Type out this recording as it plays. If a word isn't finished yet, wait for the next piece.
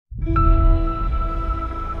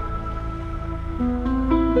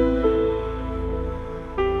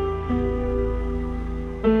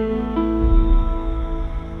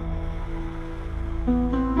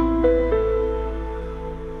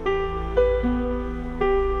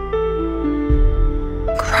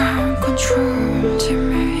Ground control to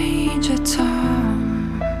Major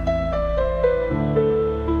Tom.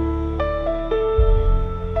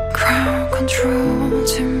 Ground control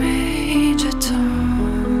to Major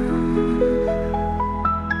Tom.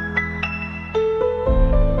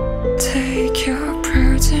 Take your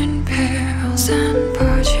protein pills and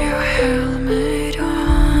put your helmet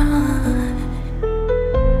on.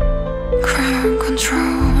 Ground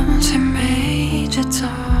control to Major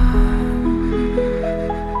Tom.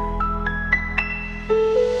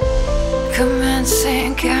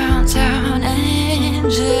 Commencing countdown,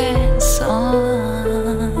 engines on.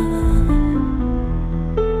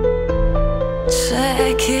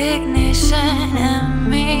 Check ignition and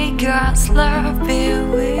may God's love be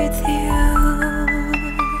with you.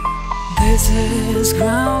 This is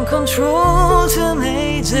ground control to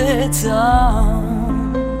Major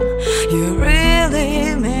Tom. You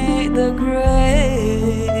really made the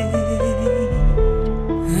grade,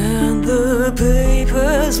 and the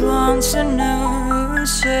papers want to know who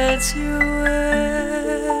set you away.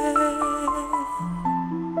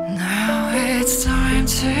 Now it's time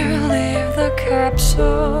to leave the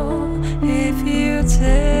capsule if you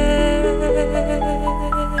dare.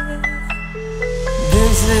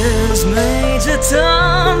 This is Major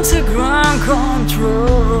Tom to ground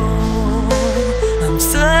control. I'm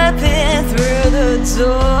stepping through the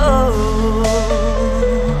door,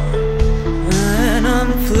 and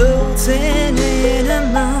I'm floating in a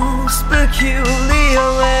most peculiar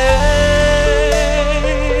way.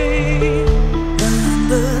 And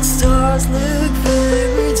the stars look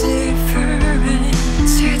very different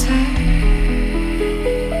today.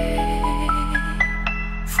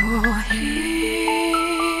 For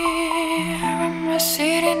here I'm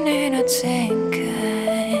sitting in a tank,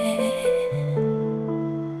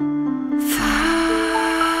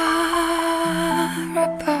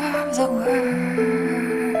 above the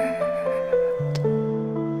world.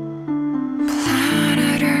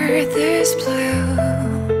 Planet Earth is blue,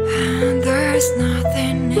 and there's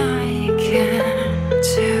nothing I can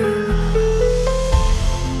do.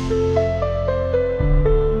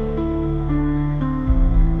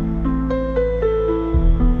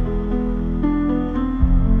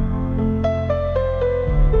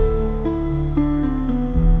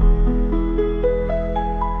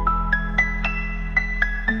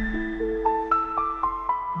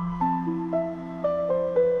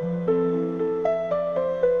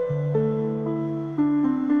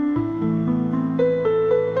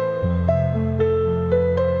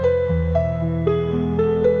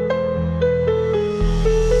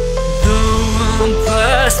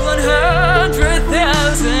 Past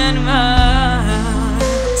 100,000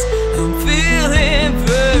 miles, I'm feeling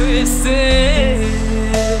very safe,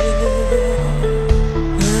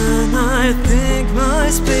 and I think my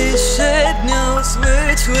spaceship knows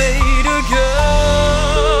which way to go.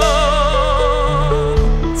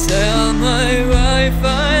 Tell my wife I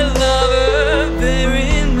love her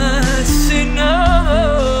very much, she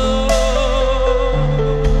knows.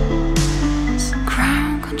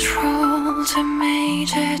 Ground control to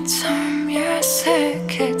Major Tom, your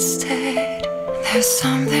circuit's dead. There's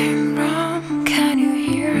something wrong, can you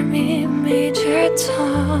hear me, Major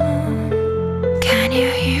Tom? Can you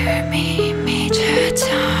hear me, Major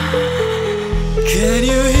Tom? Can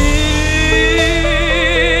you hear?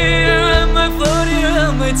 Am I floating,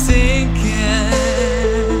 am I sinking?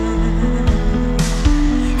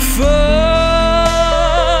 Far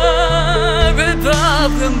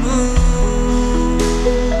above the moon.